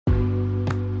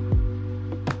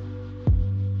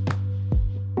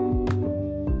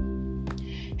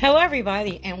Hello,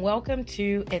 everybody, and welcome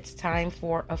to It's Time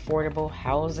for Affordable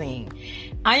Housing.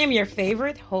 I am your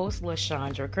favorite host,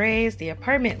 LaShondra Graves, the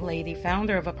apartment lady,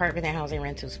 founder of Apartment and Housing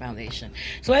Rentals Foundation.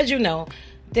 So as you know,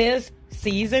 this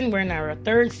season, we're in our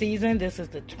third season. This is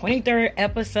the 23rd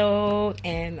episode,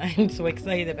 and I'm so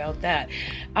excited about that.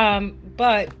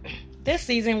 But this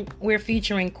season, we're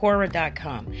featuring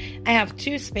Quora.com. I have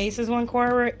two spaces on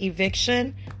Quora: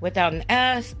 eviction without an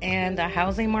S and the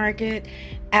housing market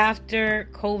after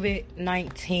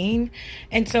COVID-19.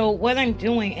 And so what I'm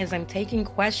doing is I'm taking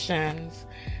questions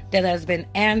that has been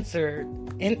answered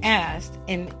and asked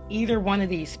in either one of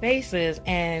these spaces,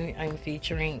 and I'm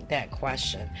featuring that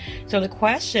question. So the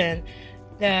question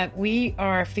that we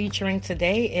are featuring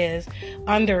today is,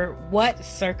 under what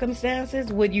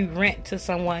circumstances would you rent to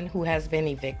someone who has been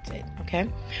evicted? Okay.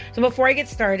 So before I get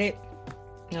started,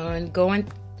 I'm going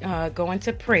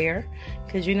to prayer,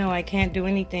 because I can't do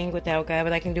anything without God,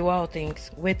 but I can do all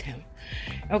things with Him.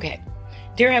 Okay.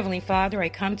 Dear Heavenly Father, I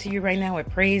come to you right now with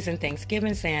praise and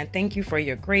thanksgiving, saying thank you for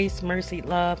your grace, mercy,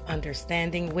 love,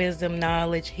 understanding, wisdom,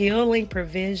 knowledge, healing,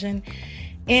 provision.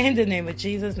 In the name of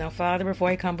Jesus. Now, Father, before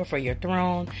I come before your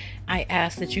throne, I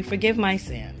ask that you forgive my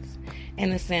sins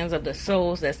and the sins of the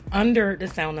souls that's under the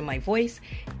sound of my voice,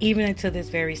 even until this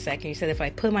very second. You said if I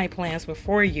put my plans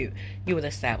before you, you would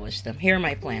establish them. Here are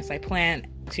my plans. I plan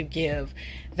to give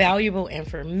valuable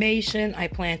information. I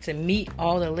plan to meet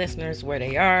all the listeners where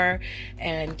they are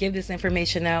and give this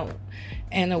information out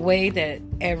in a way that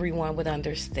everyone would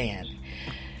understand.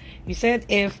 You said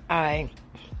if I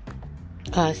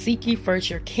seek ye first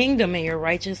your kingdom and your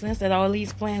righteousness, that all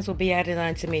these plans will be added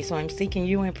unto me. So I'm seeking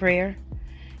you in prayer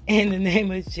in the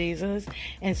name of Jesus.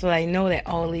 And so I know that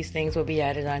all these things will be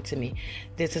added unto me.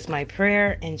 This is my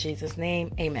prayer in Jesus'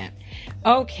 name. Amen.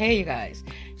 Okay, you guys.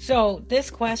 So this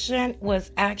question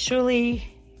was actually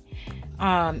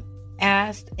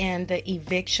asked in the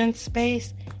eviction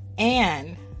space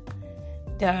and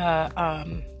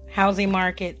the housing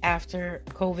market after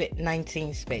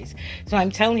COVID-19 space. So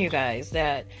I'm telling you guys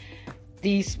that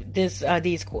these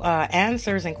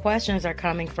answers and questions are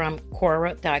coming from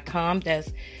Quora.com.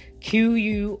 That's Quora.com.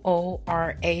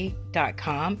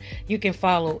 You can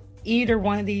follow either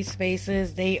one of these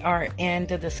spaces. They are in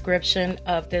the description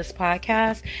of this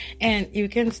podcast, and you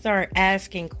can start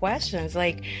asking questions.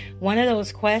 Like, one of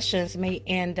those questions may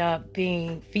end up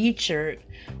being featured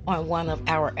on one of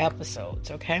our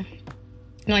episodes. Okay.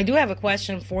 Now, I do have a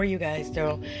question for you guys,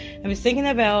 though. I was thinking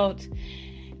about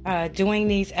doing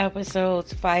these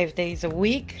episodes 5 days a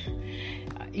week.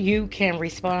 You can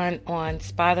respond on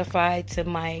Spotify to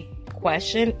my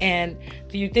question. And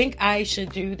do you think I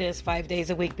should do this 5 days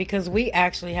a week? Because we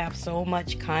actually have so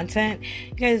much content.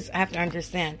 You guys have to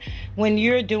understand, when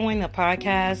you're doing a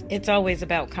podcast, it's always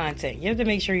about content. You have to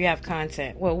make sure you have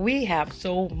content. Well, we have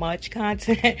so much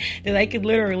content that I could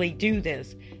literally do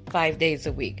this 5 days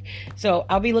a week. So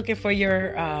I'll be looking for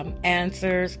your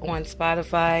answers on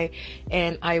Spotify,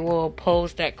 and I will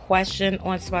post that question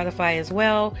on Spotify as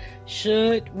well.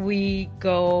 Should we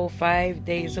go 5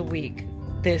 days a week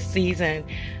this season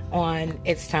on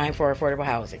It's Time for Affordable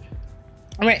Housing?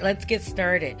 All right, let's get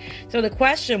started. So the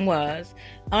question was,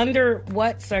 under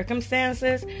what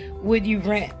circumstances would you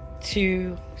rent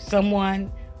to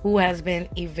someone who has been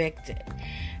evicted?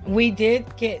 We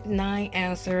did get 9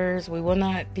 answers. We will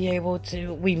not be able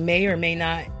to, we may or may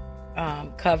not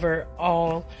cover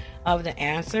all of the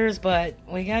answers, but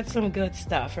we got some good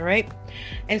stuff, all right?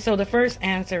 And so the first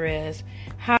answer is,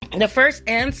 the first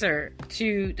answer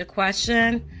to the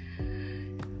question,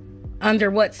 under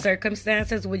what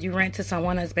circumstances would you rent to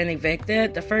someone that's been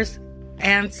evicted? The first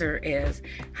answer is,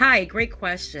 hi, great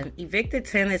question. Evicted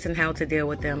tenants and how to deal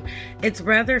with them. It's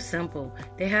rather simple.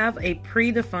 They have a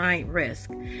predefined risk.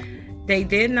 They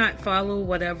did not follow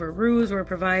whatever rules were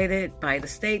provided by the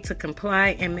state to comply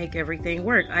and make everything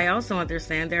work. I also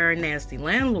understand there are nasty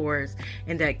landlords,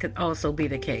 and that could also be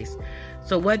the case.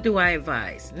 So what do I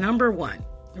advise? Number 1,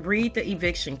 read the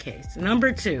eviction case.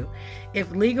 Number 2, if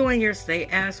legal in your state,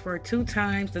 ask for 2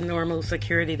 times the normal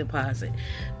security deposit.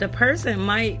 The person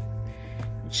might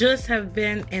just have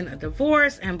been in a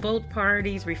divorce and both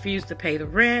parties refused to pay the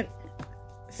rent.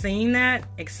 Seeing that,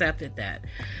 accepted that.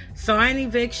 Saw an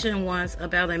eviction once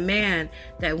about a man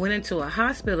that went into a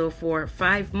hospital for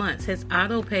 5 months. His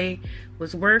auto pay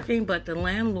was working, but the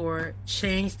landlord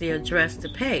changed the address to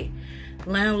pay.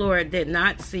 Landlord did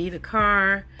not see the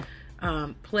car.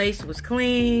 Place was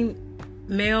clean.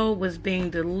 Mail was being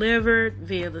delivered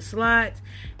via the slot.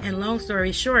 And long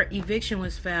story short, eviction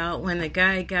was filed. When the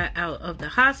guy got out of the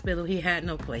hospital, he had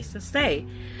no place to stay.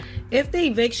 If the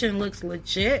eviction looks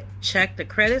legit, check the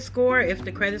credit score. If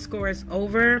the credit score is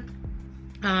over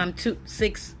to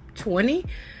 620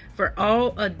 for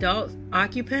all adult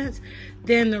occupants,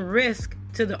 then the risk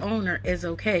to the owner is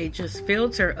okay. Just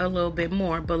filter a little bit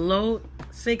more. Below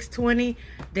 620,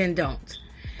 then don't.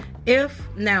 If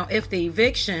the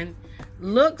eviction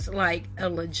looks like a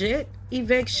legit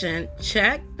eviction,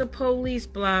 check the police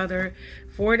blotter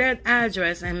for that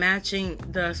address and matching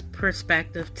the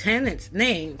prospective tenants'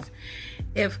 names.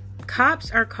 If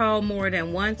cops are called more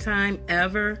than one time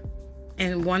ever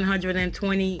in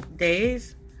 180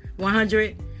 days,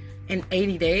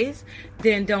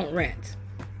 then don't rent.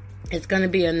 It's going to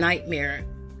be a nightmare.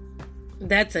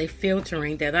 That's a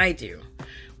filtering that I do.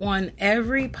 On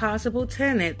every possible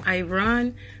tenant, I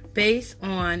run based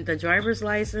on the driver's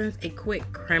license, a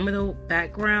quick criminal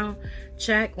background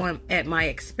check at my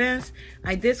expense.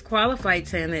 I disqualify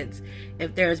tenants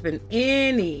if there's been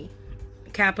any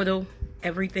capital,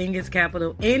 everything is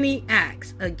capital, any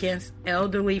acts against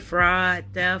elderly, fraud,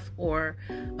 theft, or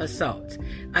assault.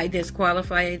 I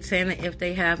disqualify a tenant if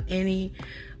they have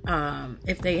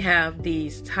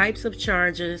these types of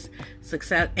charges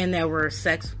and that were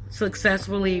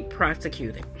successfully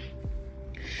prosecuted.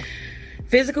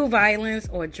 Physical violence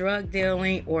or drug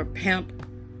dealing or pimp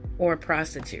or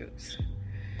prostitutes.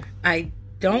 I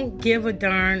don't give a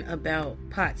darn about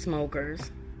pot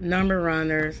smokers, number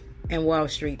runners, and Wall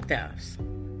Street thefts.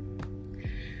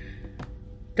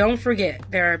 Don't forget,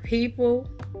 there are people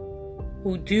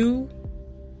who do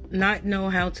not know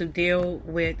how to deal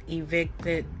with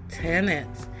evicted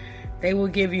tenants. They will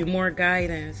give you more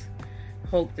guidance.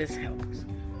 Hope this helps.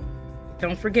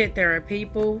 Don't forget, there are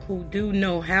people who do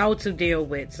know how to deal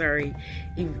with,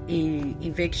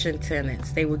 eviction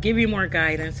tenants. They will give you more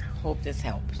guidance. Hope this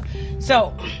helps.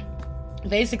 So,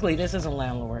 basically, this is a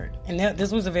landlord. And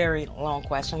this was a very long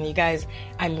question. You guys,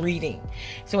 I'm reading.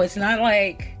 So, it's not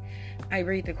like I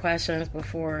read the questions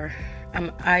before.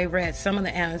 I read some of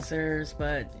the answers,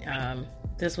 but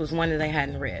this was one that I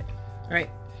hadn't read, right?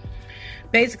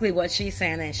 Basically, what she's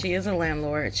saying, and she is a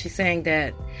landlord, she's saying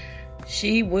that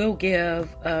she will give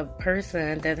a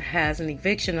person that has an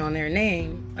eviction on their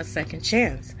name a second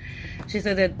chance. She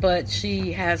said that, but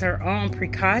she has her own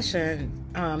precautionary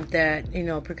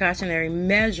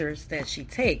measures that she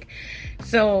take.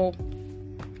 So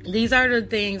these are the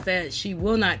things that she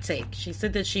will not take. She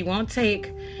said that she won't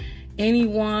take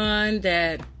anyone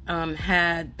that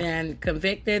had been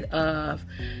convicted of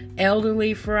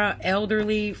elderly fraud,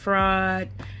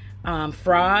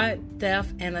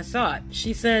 theft, and assault.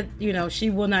 She said, she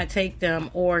will not take them,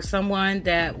 or someone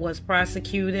that was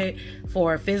prosecuted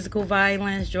for physical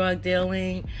violence, drug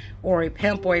dealing, or a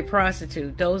pimp or a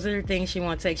prostitute. Those are the things she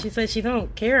won't take. She said she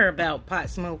don't care about pot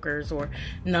smokers or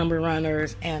number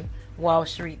runners and Wall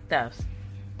Street thefts.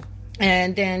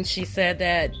 And then she said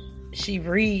that she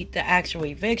read the actual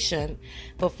eviction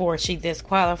before she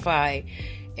disqualified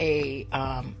a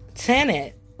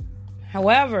tenant.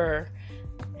 However,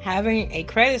 having a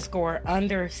credit score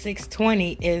under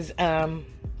 620 is a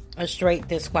straight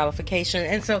disqualification.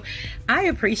 And so I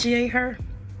appreciate her.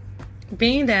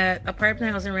 Being that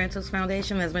Apartment Housing Rentals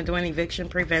Foundation has been doing eviction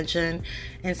prevention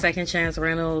and second chance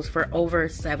rentals for over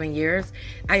 7 years,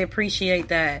 I appreciate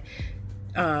that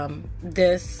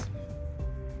this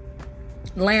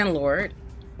landlord,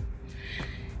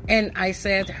 and I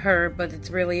said her, but it's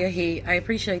really a he, I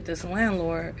appreciate this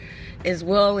landlord is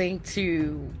willing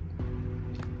to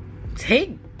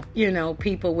take,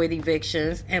 people with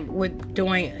evictions, and with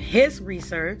doing his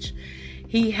research.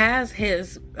 He has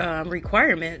his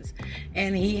requirements,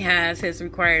 and he has his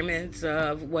requirements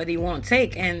of what he won't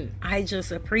take. And I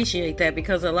just appreciate that,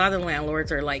 because a lot of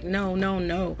landlords are like,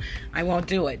 no, I won't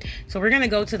do it. So we're going to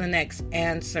go to the next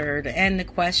answer. And the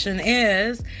question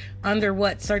is, under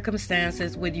what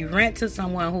circumstances would you rent to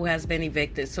someone who has been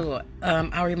evicted? So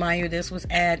I'll remind you, this was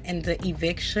add in the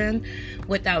eviction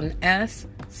without an S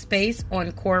space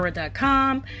on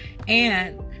Quora.com,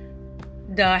 and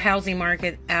the housing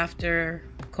market after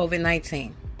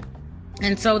COVID-19.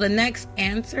 And so the next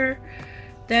answer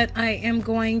that I am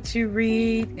going to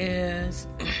read is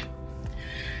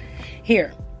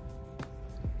here.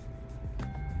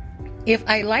 If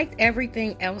I liked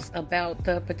everything else about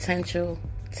the potential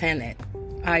tenant,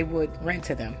 I would rent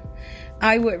to them.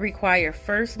 I would require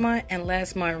first month and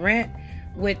last month rent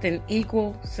with an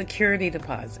equal security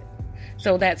deposit.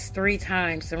 So that's 3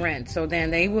 times the rent. So then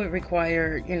they would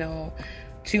require,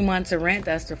 2 months of rent.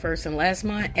 That's the first and last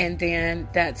month. And then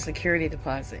that security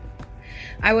deposit.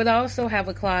 I would also have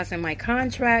a clause in my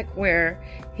contract where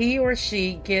he or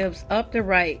she gives up the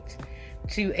right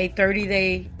to a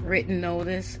 30-day written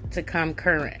notice to come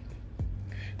current.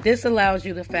 This allows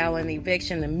you to file an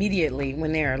eviction immediately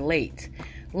when they are late.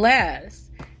 Last,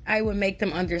 I would make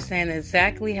them understand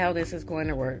exactly how this is going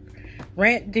to work.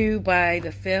 Rent due by the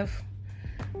 5th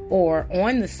or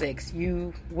on the 6th,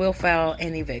 you will file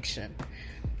an eviction.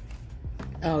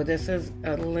 Oh, this is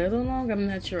a little long. I'm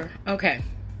not sure. Okay.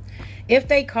 If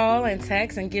they call and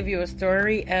text and give you a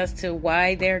story as to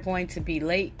why they're going to be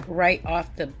late right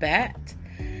off the bat,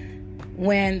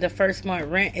 when the first month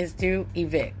rent is due,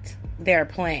 evict. They're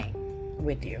playing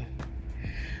with you.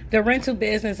 The rental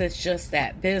business is just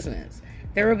that, business.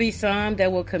 There will be some that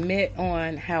will comment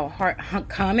on how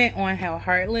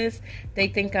heartless they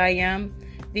think I am.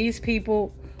 These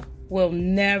people will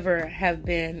never have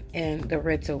been in the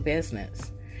rental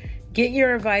business. Get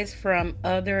your advice from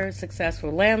other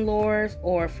successful landlords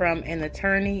or from an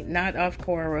attorney, not off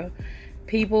Quora.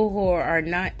 People who are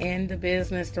not in the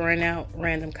business throwing out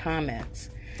random comments.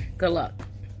 Good luck.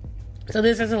 So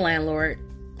this is a landlord,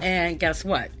 and guess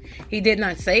what? He did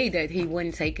not say that he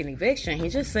wouldn't take an eviction. He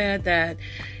just said that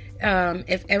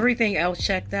if everything else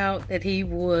checked out, that he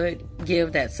would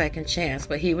give that second chance,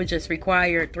 but he would just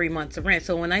require 3 months of rent.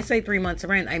 So when I say 3 months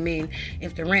of rent, I mean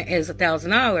if the rent is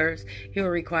 $1,000, he will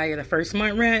require the first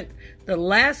month rent, the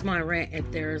last month rent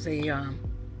if there's a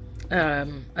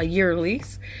year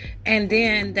lease, and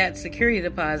then that security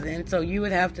deposit. And so you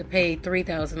would have to pay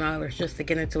 $3,000 just to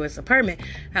get into his apartment.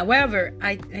 However,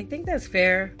 I think that's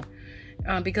fair.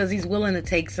 Because he's willing to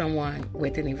take someone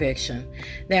with an eviction.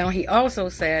 Now, he also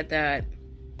said that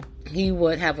he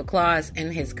would have a clause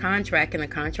in his contract, and a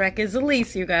contract is a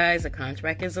lease, you guys. A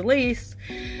contract is a lease,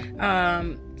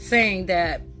 saying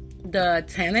that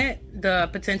the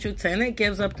potential tenant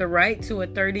gives up the right to a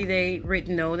 30-day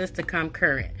written notice to come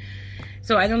current.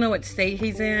 So I don't know what state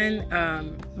he's in,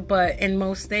 but in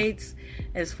most states,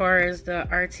 as far as the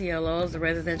RTLOs, the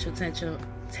residential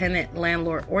tenant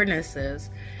landlord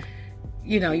ordinances,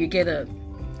 you get a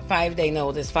 5-day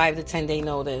notice, 5 to 10-day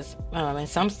notice. In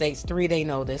some states, 3-day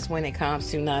notice when it comes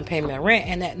to non-payment of rent,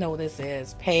 and that notice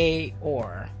is pay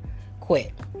or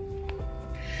quit.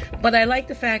 But I like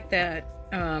the fact that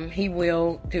he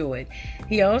will do it.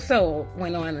 He also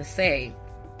went on to say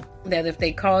that if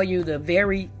they call you the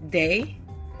very day,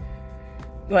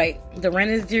 like the rent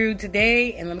is due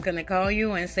today, and I'm going to call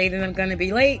you and say that I'm going to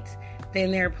be late,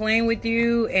 then they're playing with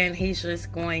you, and he's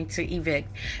just going to evict.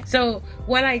 So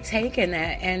what I take in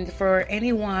that, and for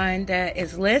anyone that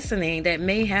is listening that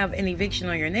may have an eviction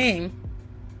on your name,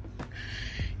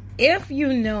 if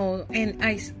you know, and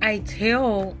I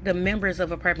tell the members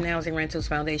of Apartment Housing Rentals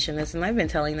Foundation this, and I've been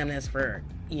telling them this for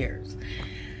years.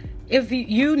 If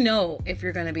you know if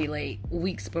you're going to be late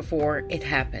weeks before it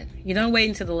happened, you don't wait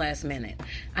until the last minute.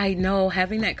 I know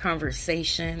having that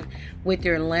conversation with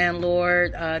your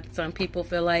landlord, some people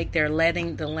feel like they're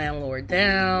letting the landlord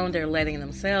down, they're letting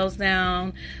themselves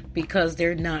down because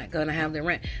they're not going to have the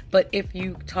rent. But if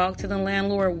you talk to the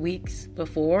landlord weeks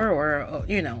before, or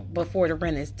before the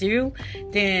rent is due,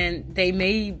 then they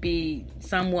may be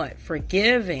somewhat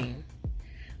forgiving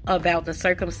about the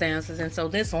circumstances. And so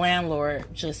this landlord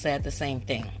just said the same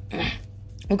thing.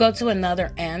 We'll go to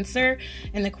another answer,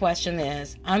 and the question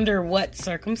is, under what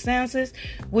circumstances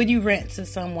would you rent to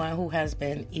someone who has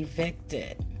been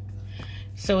evicted?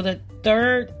 So the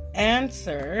third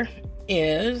answer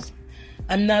is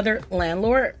another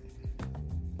landlord,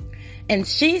 and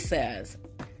she says,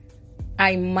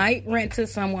 I might rent to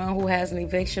someone who has an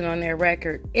eviction on their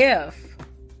record if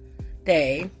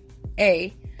they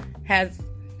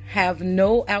have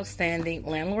no outstanding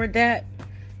landlord debt,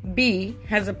 B,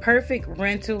 has a perfect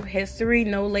rental history,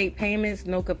 no late payments,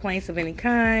 no complaints of any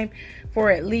kind for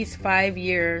at least 5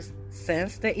 years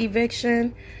since the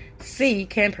eviction, C,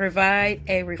 can provide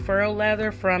a referral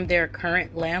letter from their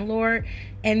current landlord,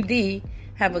 and D,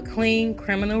 have a clean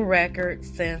criminal record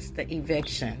since the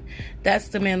eviction. That's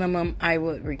the minimum I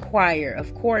would require.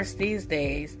 Of course, these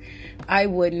days, I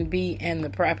wouldn't be in the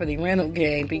property rental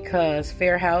game because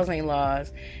fair housing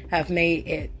laws have made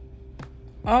it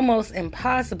almost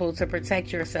impossible to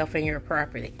protect yourself and your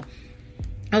property.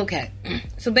 Okay,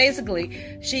 so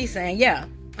basically, she's saying, yeah,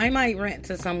 I might rent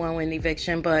to someone with an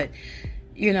eviction, but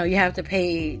you have to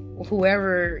pay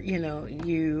whoever,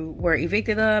 you were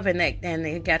evicted of, and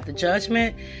they got the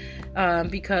judgment,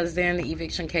 because then the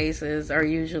eviction cases are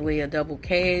usually a double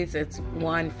case. It's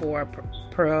one for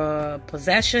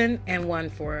possession and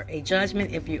one for a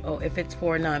judgment if it's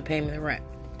for non-payment of rent.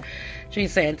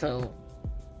 She's saying, so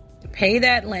pay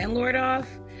that landlord off,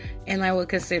 and I will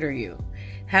consider you.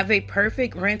 Have a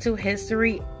perfect rental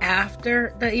history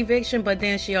after the eviction, but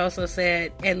then she also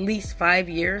said at least 5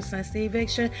 years since the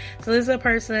eviction. So this is a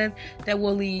person that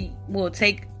will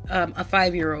take a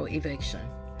 5-year-old eviction.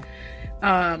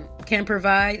 can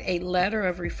provide a letter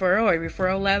of referral, a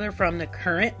referral letter from the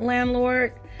current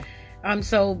landlord.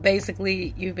 So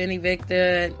basically, you've been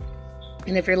evicted,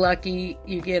 and if you're lucky,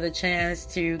 you get a chance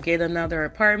to get another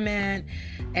apartment,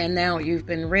 and now you've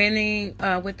been renting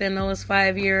within those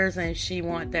 5 years, and she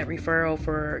want that referral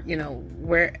for,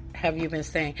 where have you been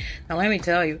staying? Now, let me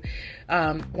tell you,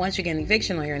 once you get an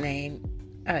eviction on your name,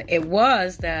 it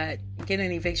was that getting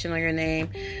an eviction on your name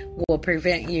will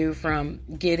prevent you from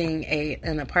getting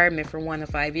an apartment for 1 to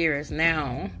 5 years.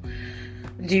 Now,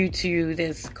 due to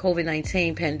this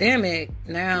COVID-19 pandemic,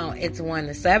 now it's 1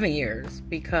 to 7 years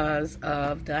because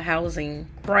of the housing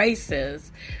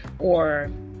crisis or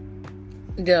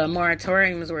the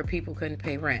moratoriums where people couldn't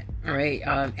pay rent. All right.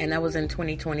 And that was in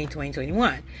 2020,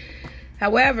 2021.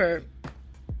 However,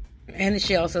 and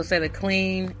she also said a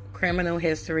clean criminal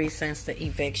history since the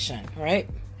eviction. Right.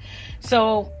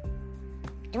 So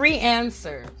 3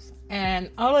 answers, and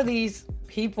all of these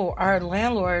people are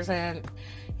landlords, and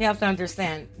you have to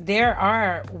understand, there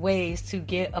are ways to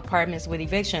get apartments with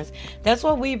evictions. That's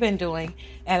what we've been doing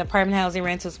at Apartment Housing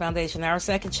Rentals Foundation. Our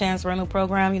second chance rental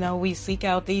program, we seek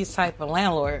out these type of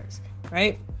landlords,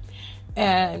 right?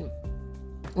 And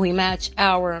we match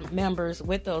our members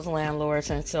with those landlords.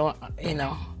 And so,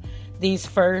 these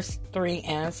first 3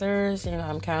 answers,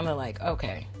 I'm kind of like,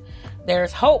 okay,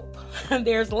 there's hope.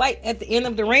 There's light at the end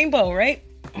of the rainbow, right?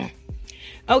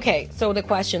 Okay, so the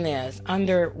question is,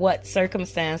 under what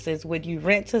circumstances would you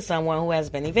rent to someone who has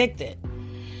been evicted?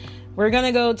 We're going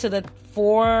to go to the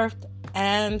 4th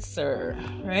answer,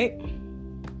 right?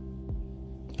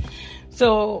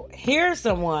 So here's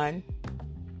someone,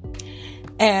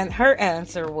 and her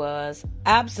answer was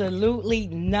absolutely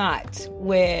not,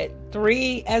 with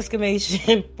 3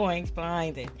 exclamation points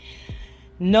behind it.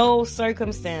 No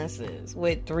circumstances,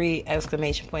 with 3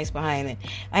 exclamation points behind it.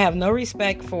 I have no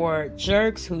respect for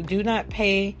jerks who do not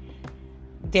pay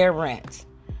their rent.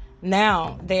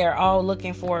 Now they are all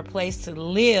looking for a place to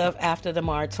live after the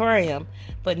moratorium,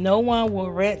 but no one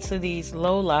will rent to these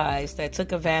lowlives that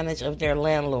took advantage of their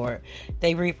landlord.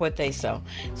 They reap what they sow.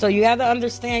 So you have to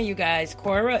understand, you guys,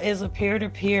 Quora is a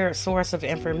peer-to-peer source of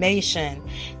information.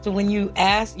 So when you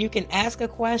can ask a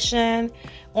question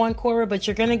on Quora, but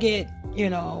you're going to get,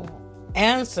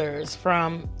 answers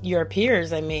from your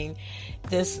peers. I mean,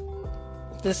 this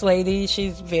lady,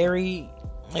 she's very,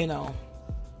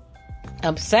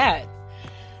 upset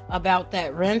about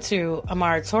that rent to a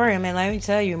moratorium, and let me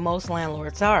tell you, most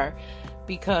landlords are,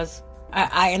 because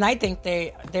I think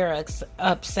they're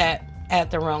upset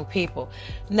at the wrong people.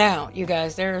 Now, you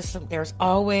guys, there's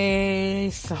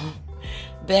always some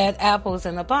bad apples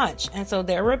in a bunch, and so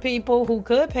there were people who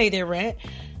could pay their rent.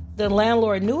 The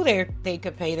landlord knew they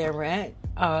could pay their rent,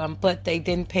 but they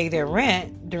didn't pay their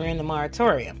rent during the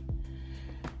moratorium.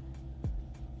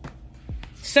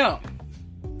 So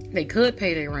they could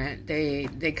pay their rent.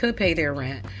 They could pay their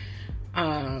rent.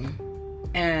 And,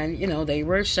 they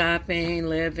were shopping,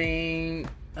 living,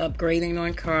 upgrading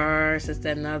on cars, this,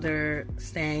 that, and other,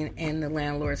 staying in the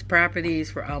landlord's properties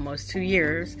for almost 2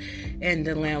 years. And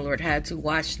the landlord had to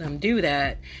watch them do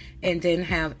that and didn't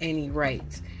have any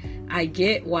rights. I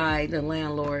get why the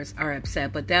landlords are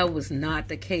upset, but that was not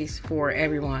the case for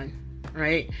everyone,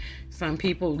 right? Some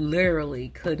people literally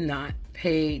could not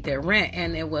pay their rent,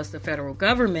 and it was the federal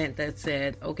government that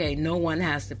said, okay, no one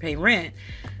has to pay rent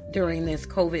during this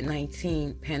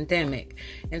COVID-19 pandemic.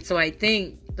 And so I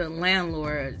think the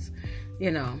landlords,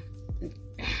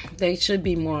 they should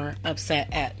be more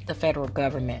upset at the federal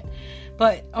government.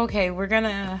 But okay, we're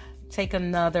gonna take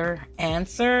another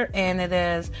answer, and it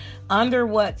is, under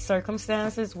what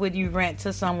circumstances would you rent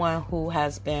to someone who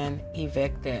has been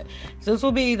evicted? So this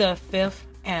will be the 5th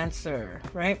answer,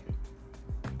 right?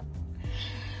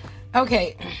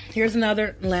 Okay, here's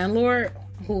another landlord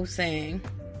who's saying,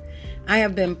 I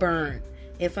have been burned.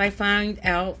 If I find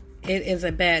out it is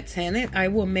a bad tenant, I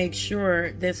will make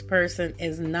sure this person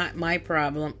is not my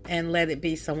problem and let it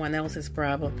be someone else's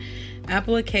problem.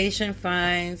 Application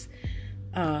finds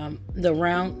the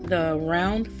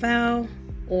round foul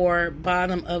or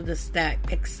bottom of the stack,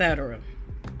 etc.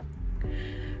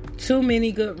 Too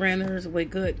many good renters with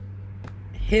good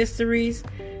histories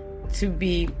to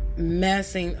be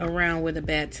messing around with a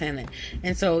bad tenant.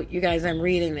 And so, you guys, I'm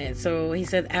reading it. So he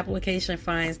said application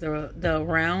finds the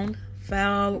round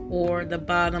foul or the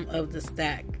bottom of the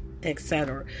stack,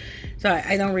 etc. So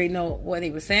I don't really know what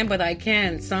he was saying, but I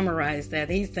can summarize that.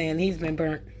 He's saying he's been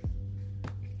burnt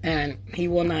and he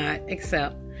will not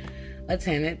accept a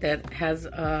tenant that has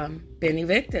been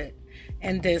evicted.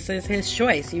 And this is his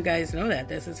choice. You guys know that.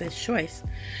 This is his choice.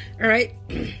 All right.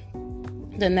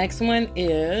 The next one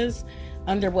is,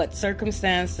 Under what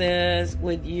circumstances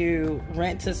would you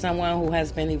rent to someone who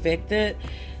has been evicted?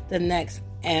 The next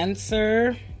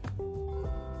answer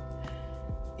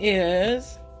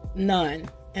is none.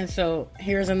 And so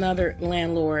here's another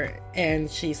landlord, and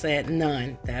she said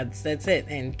none. That's it.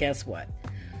 And guess what?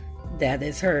 That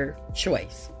is her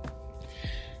choice.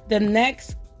 The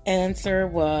next answer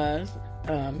was,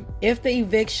 if the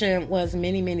eviction was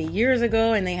many, many years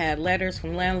ago and they had letters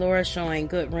from landlords showing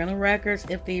good rental records,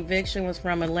 if the eviction was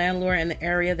from a landlord in the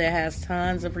area that has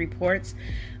tons of reports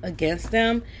against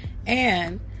them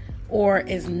and or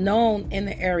is known in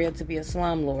the area to be a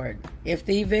slumlord, if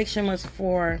the eviction was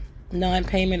for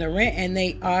non-payment of rent and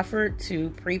they offered to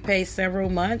prepay several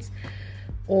months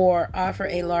or offer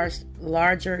a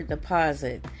larger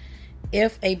deposit,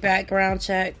 if a background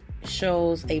check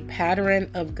shows a pattern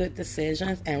of good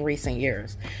decisions in recent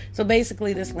years. So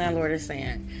basically this landlord is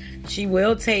saying she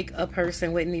will take a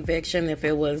person with an eviction if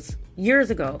it was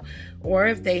years ago, or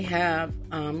if they have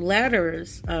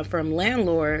letters from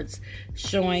landlords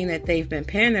showing that they've been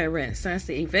paying their rent since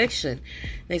the eviction.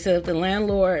 They said if the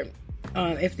landlord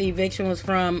if the eviction was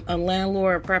from a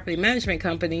landlord property management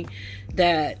company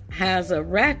that has a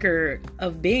record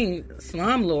of being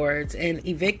slumlords and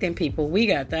evicting people, we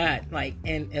got that. Like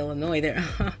in Illinois,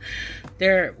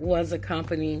 there was a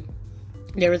company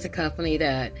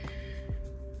that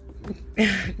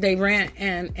they rent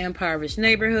in impoverished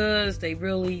neighborhoods. They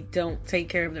really don't take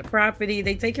care of the property.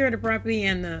 They take care of the property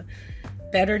in the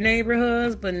better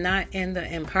neighborhoods, but not in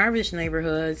the impoverished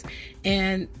neighborhoods.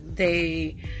 And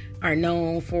they are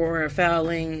known for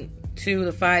filing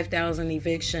 2,000 to 5,000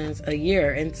 evictions a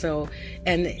year. And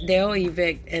they'll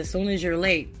evict as soon as you're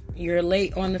late. You're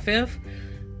late on the 5th,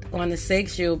 on the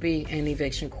 6th, you'll be in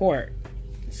eviction court.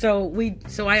 So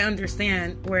I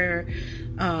understand where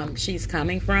she's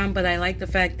coming from, but I like the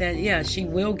fact that, yeah, she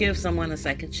will give someone a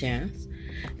second chance.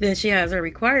 Then she has her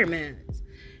requirements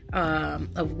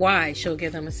of why she'll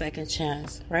give them a second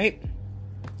chance, right?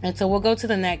 And so we'll go to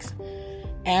the next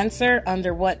answer.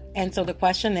 And so the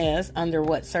question is, under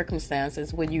what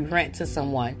circumstances would you rent to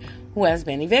someone who has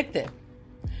been evicted?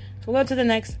 So we'll go to the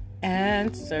next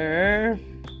answer.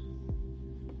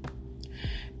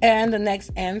 And the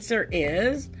next answer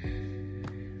is,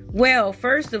 well,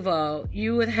 first of all,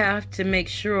 you would have to make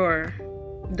sure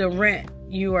the rent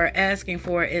you are asking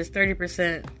for is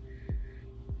 30%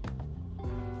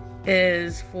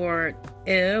 is for,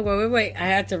 wait, I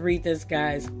had to read this,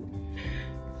 guys.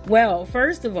 Well,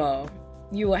 first of all,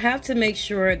 you will have to make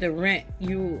sure the rent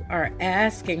you are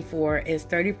asking for is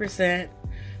 30%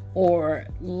 or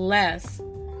less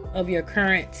of your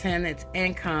current tenant's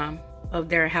income of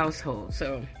their household.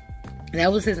 So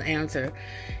that was his answer.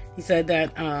 He said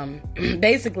that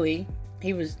basically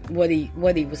he was what he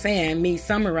was saying, me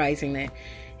summarizing it.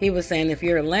 He was saying if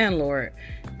you're a landlord,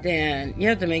 then you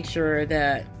have to make sure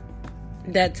that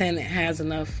that tenant has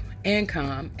enough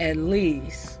income, at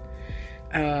least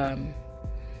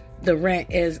the rent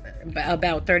is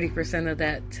about 30% of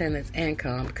that tenant's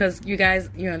income. Because you guys,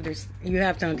 you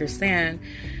have to understand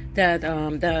that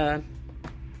the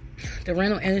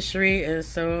rental industry is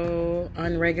so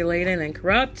unregulated and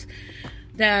corrupt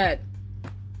that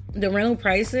the rental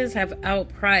prices have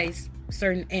outpriced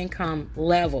certain income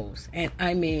levels. And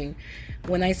I mean,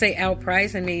 when I say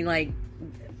outpriced, I mean like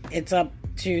it's up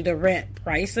to the rent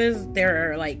prices.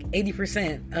 There are like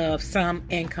 80% of some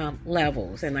income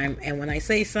levels. And when I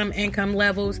say some income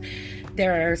levels,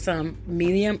 there are some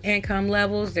medium income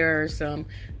levels, there are some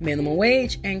minimum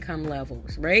wage income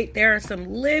levels, right? There are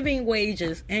some living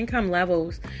wages income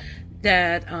levels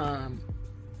that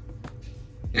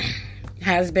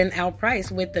has been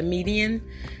outpriced with the median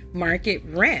market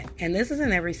rent. And this is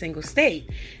in every single state.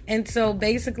 And so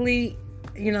basically,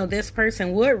 this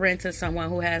person would rent to someone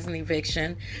who has an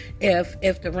eviction.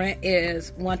 If the rent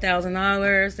is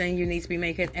 $1,000, then you need to be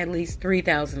making at least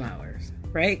 $3,000,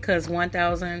 right? Because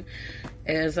 $1,000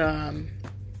 is 30%,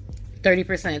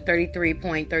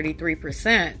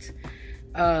 33.33%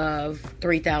 of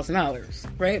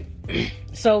 $3,000, right?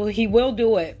 So he will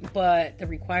do it, but the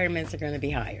requirements are going to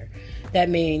be higher. That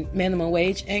means minimum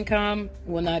wage income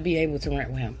will not be able to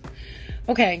rent with him.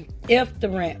 Okay, if the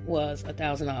rent was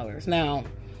 $1,000. Now,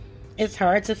 it's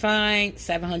hard to find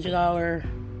 $700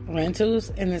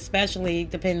 rentals, and especially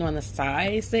depending on the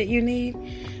size that you need.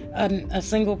 A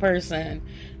single person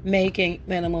making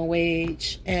minimum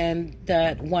wage and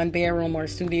that one bedroom or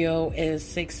studio is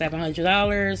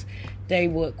 $600-700, they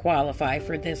would qualify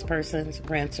for this person's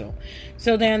rental.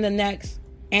 So then the next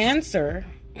answer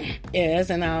is,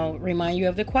 and I'll remind you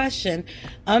of the question,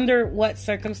 under what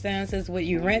circumstances would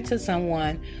you rent to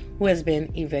someone who has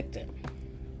been evicted?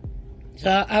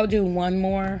 So I'll do one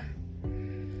more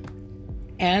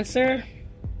answer,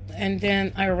 and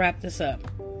then I'll wrap this up.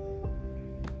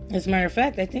 As a matter of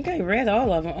fact, I think I read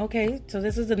all of them. Okay, so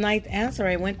this is the 9th answer.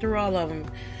 I went through all of them.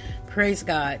 Praise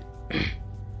God.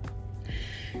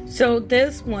 So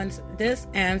this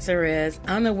answer is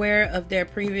unaware of their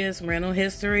previous rental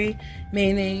history,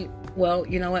 meaning, well,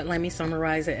 you know what? Let me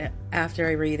summarize it after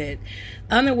I read it.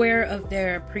 Unaware of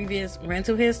their previous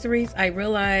rental histories, I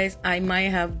realized I might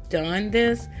have done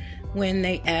this when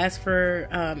they asked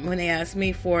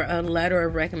me for a letter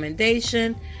of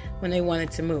recommendation when they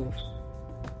wanted to move.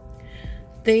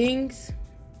 Things.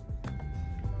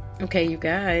 Okay, you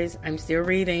guys, I'm still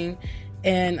reading.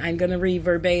 And I'm going to read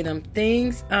verbatim.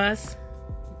 They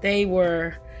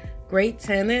were great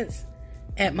tenants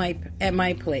at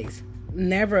my place.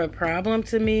 Never a problem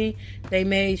to me. They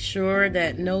made sure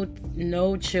that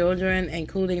no children,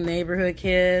 including neighborhood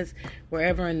kids, were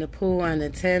ever in the pool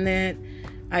unattended.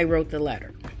 I wrote the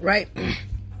letter, right?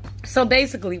 So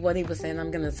basically what he was saying,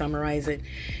 I'm going to summarize it.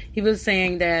 He was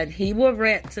saying that he will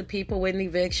rent to people with an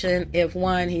eviction if,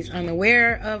 one, he's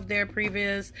unaware of their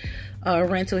previous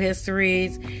rental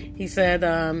histories. He said,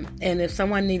 and if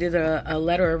someone needed a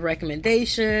letter of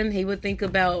recommendation, he would think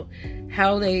about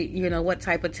how they, what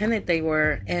type of tenant they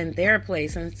were in their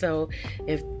place. And so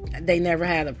if they never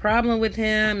had a problem with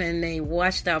him and they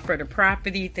watched out for the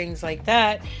property, things like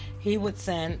that, he would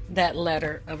send that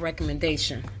letter of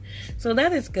recommendation. So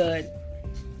that is good.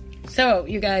 So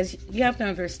you guys, you have to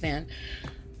understand,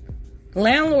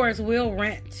 landlords will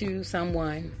rent to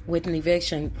someone with an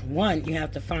eviction. One, you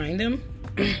have to find them.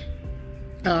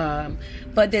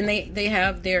 But then they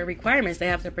have their requirements. They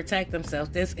have to protect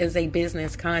themselves. This is a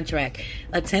business contract.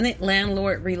 A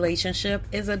tenant-landlord relationship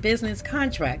is a business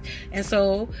contract. And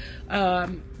so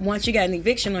once you got an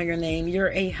eviction on your name, you're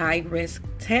a high-risk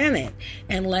tenant.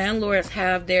 And landlords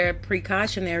have their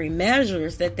precautionary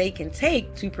measures that they can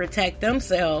take to protect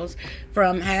themselves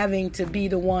from having to be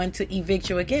the one to evict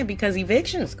you again, because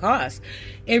evictions cost.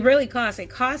 It really costs.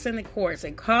 It costs in the courts.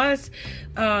 It costs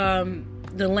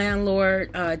the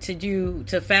landlord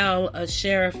to file a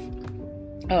sheriff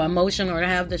motion, or to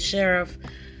have the sheriff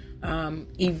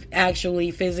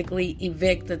actually physically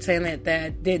evict the tenant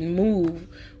that didn't move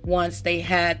once they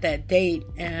had that date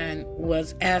and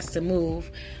was asked to move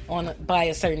by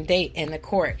a certain date in the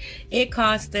court. It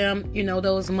costs them,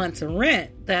 those months of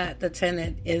rent that the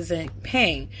tenant isn't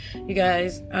paying. You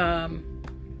guys, the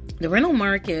rental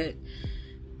market,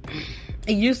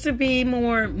 it used to be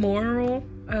more moral.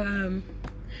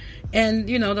 And,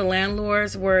 the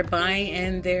landlords were buying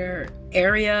in their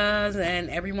areas and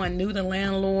everyone knew the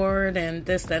landlord and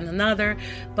this, that, and another.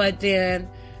 But then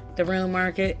the rental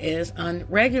market is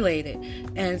unregulated.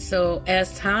 And so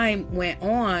as time went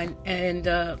on and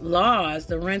the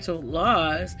rental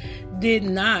laws did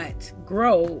not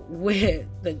grow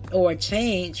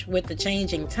change with the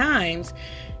changing times,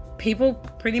 people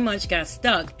pretty much got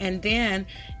stuck. And then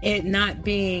it not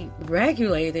being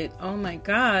regulated, oh my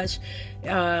gosh,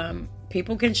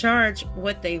 people can charge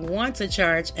what they want to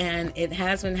charge. And it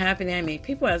has been happening. I mean,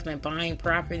 people has been buying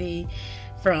property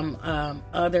from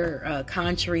other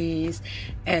countries,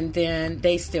 and then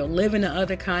they still live in the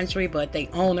other country, but they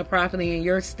own a property in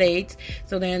your state.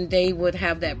 So then they would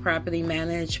have that property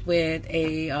managed with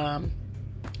a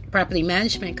property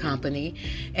management company.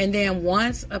 And then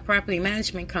once a property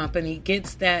management company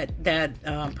gets that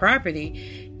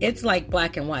property, it's like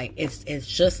black and white. It's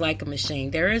just like a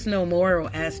machine. There is no moral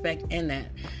aspect in that.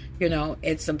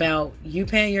 It's about you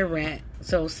paying your rent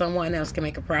so someone else can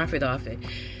make a profit off it.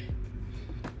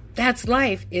 That's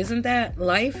life. Isn't that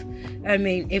life? I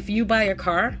mean, if you buy a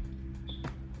car,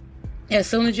 as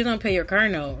soon as you don't pay your car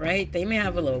note, right? They may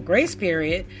have a little grace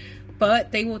period,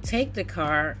 but they will take the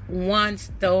car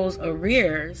once those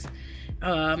arrears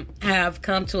have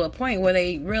come to a point where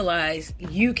they realize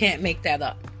you can't make that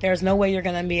up. There's no way you're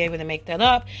going to be able to make that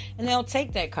up, and they'll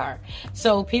take that car.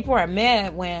 So people are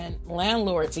mad when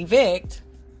landlords evict,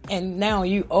 and now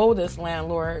you owe this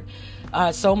landlord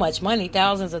so much money,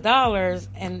 thousands of dollars,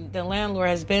 and the landlord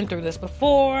has been through this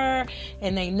before,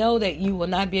 and they know that you will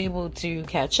not be able to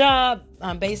catch up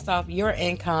based off your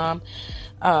income.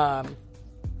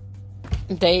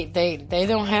 They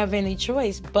don't have any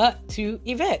choice but to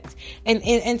evict,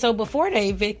 and so before they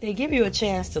evict, they give you a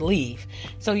chance to leave.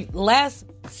 So last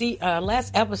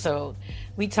episode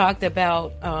we talked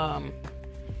about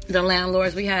the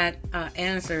landlords. We had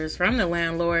answers from the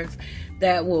landlords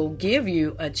that will give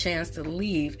you a chance to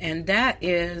leave. And that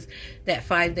is that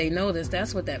 5-day notice.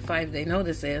 That's what that 5-day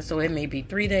notice is. So it may be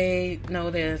 3-day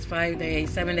notice, 5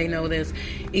 days, 7-day notice,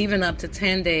 even up to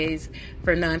 10 days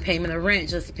for non-payment of rent.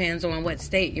 Just depends on what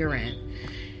state you're in.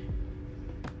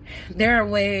 There are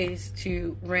ways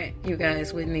to rent, you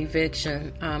guys, with an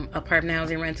eviction. Apartment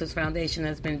Housing Rentals Foundation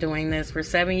has been doing this for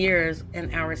 7 years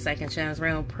in our Second Chance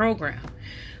Rental program.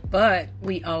 But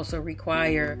we also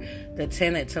require the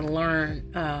tenant to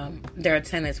learn their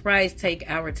tenant's rights, take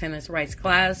our tenant's rights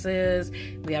classes.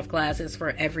 We have classes for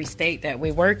every state that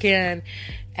we work in.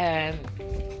 And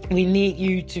we need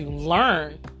you to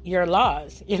learn your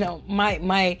laws. You know,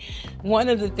 my one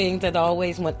of the things that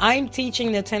always, when I'm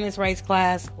teaching the tenants' rights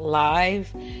class live,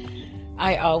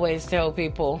 I always tell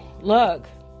people, look,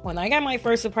 when I got my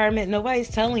first apartment, nobody's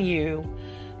telling you,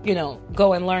 you know,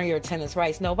 go and learn your tenants'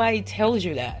 rights. Nobody tells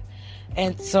you that.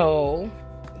 And so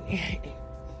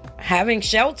having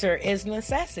shelter is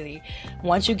necessity.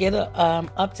 Once you get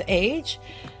up to age,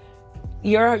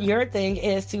 your thing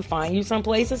is to find you some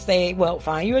place to stay. Well,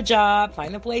 find you a job,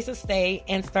 find a place to stay,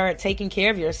 and start taking care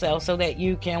of yourself so that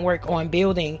you can work on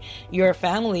building your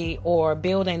family or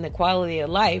building the quality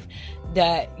of life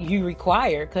that you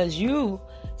require, because you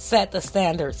set the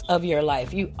standards of your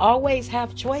life. You always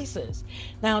have choices.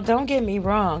 Now, don't get me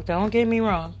wrong.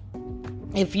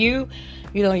 If you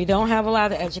don't have a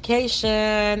lot of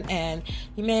education and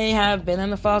you may have been in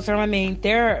the foster home, I mean,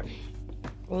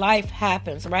 life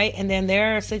happens, right? And then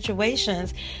there are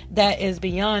situations that is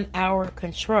beyond our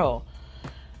control.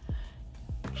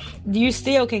 You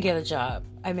still can get a job.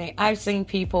 I mean, I've seen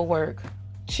people work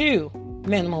 2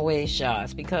 minimum wage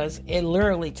jobs, because it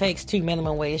literally takes 2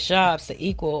 minimum wage jobs to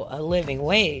equal a living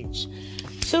wage.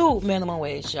 2 minimum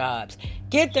wage jobs.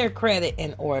 Get their credit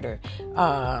in order.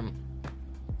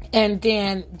 And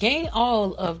then gain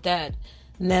all of that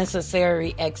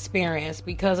necessary experience,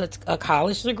 because it's a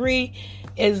college degree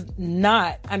is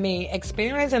not, I mean,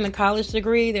 experience and a college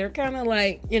degree, they're kind of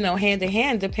like, you know, hand in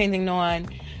hand, depending on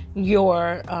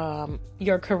your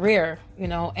career, you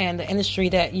know, and the industry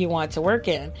that you want to work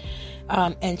in.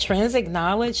 Intrinsic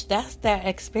knowledge, that's that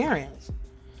experience.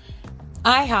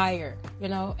 I hire, you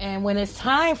know, and when it's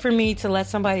time for me to let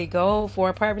somebody go for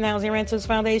Apartment Housing Rentals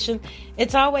Foundation,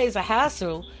 it's always a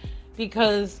hassle,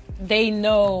 because they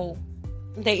know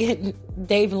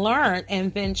they've learned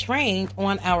and been trained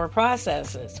on our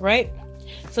processes, right?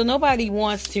 So nobody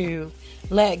wants to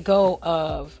let go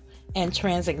of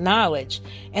intrinsic knowledge.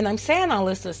 And I'm saying all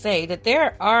this to say that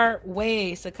there are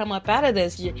ways to come up out of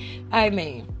this. I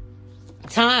mean,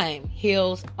 time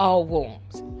heals all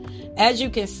wounds. As you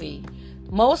can see,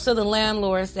 most of the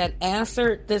landlords that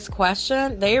answered this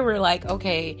question, they were like,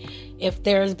 okay, if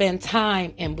there's been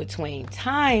time in between,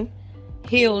 time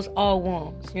heals all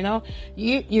wounds. You know,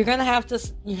 you're gonna have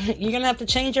to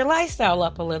change your lifestyle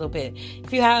up a little bit.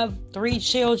 If you have 3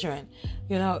 children,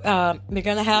 you know, you're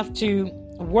gonna have to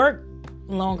work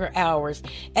longer hours,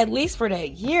 at least for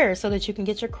that year, so that you can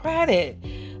get your credit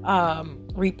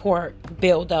report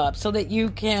built up, so that you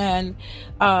can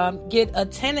get a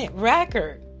tenant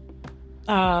record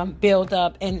build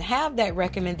up and have that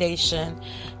recommendation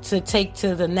to take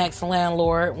to the next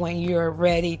landlord when you're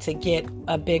ready to get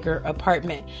a bigger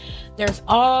apartment. There's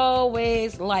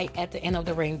always light at the end of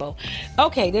the rainbow.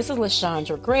 Okay, this is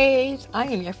LaShondra Graves. I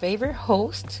am your favorite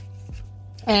host,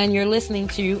 and you're listening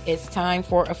to It's Time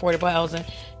for Affordable Housing.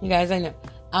 You guys, I know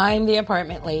I'm the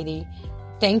apartment lady.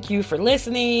 Thank you for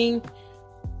listening.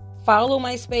 Follow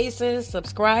my spaces,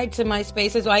 subscribe to my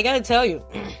spaces. Well, I got to tell you,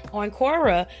 on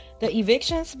Quora, the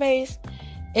eviction space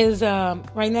is,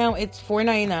 right now, it's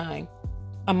 $4.99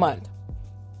 a month.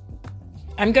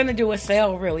 I'm going to do a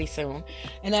sale really soon.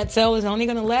 And that sale is only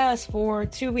going to last for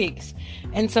 2 weeks.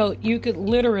 And so you're going to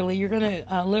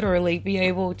literally be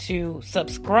able to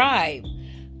subscribe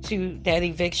to that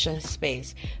eviction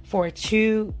space for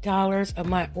 $2 a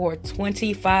month, or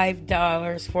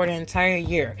 $25 for the entire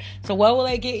year. So what will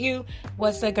that get you?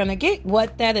 What's that going to get?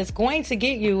 What that is going to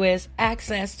get you is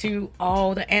access to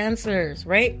all the answers,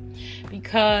 right?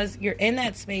 Because you're in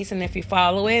that space, and if you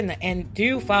follow it and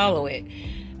do follow it,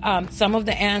 some of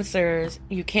the answers,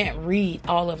 you can't read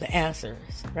all of the answers,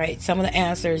 right? Some of the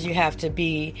answers, you have to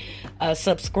be a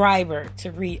subscriber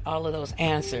to read all of those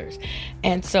answers.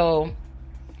 And so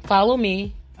follow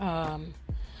me on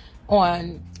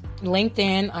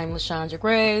LinkedIn. I'm LaShondra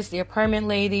Graves, the apartment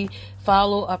lady.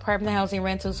 Follow Apartment Housing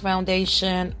Rentals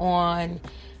Foundation on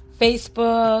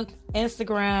Facebook,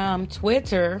 Instagram,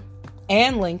 Twitter,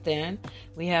 and LinkedIn.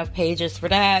 We have pages for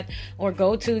that. Or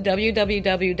go to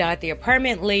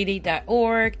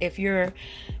www.theapartmentlady.org if you're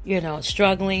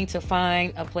struggling to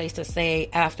find a place to stay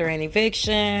after an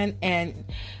eviction, and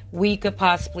we could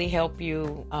possibly help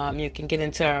you. You can get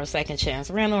into our second chance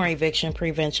rental or eviction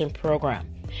prevention program.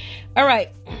 All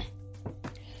right.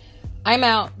 I'm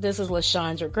out. This is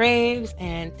LaShondra Graves,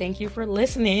 and thank you for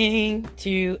listening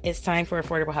to It's Time for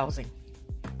Affordable Housing.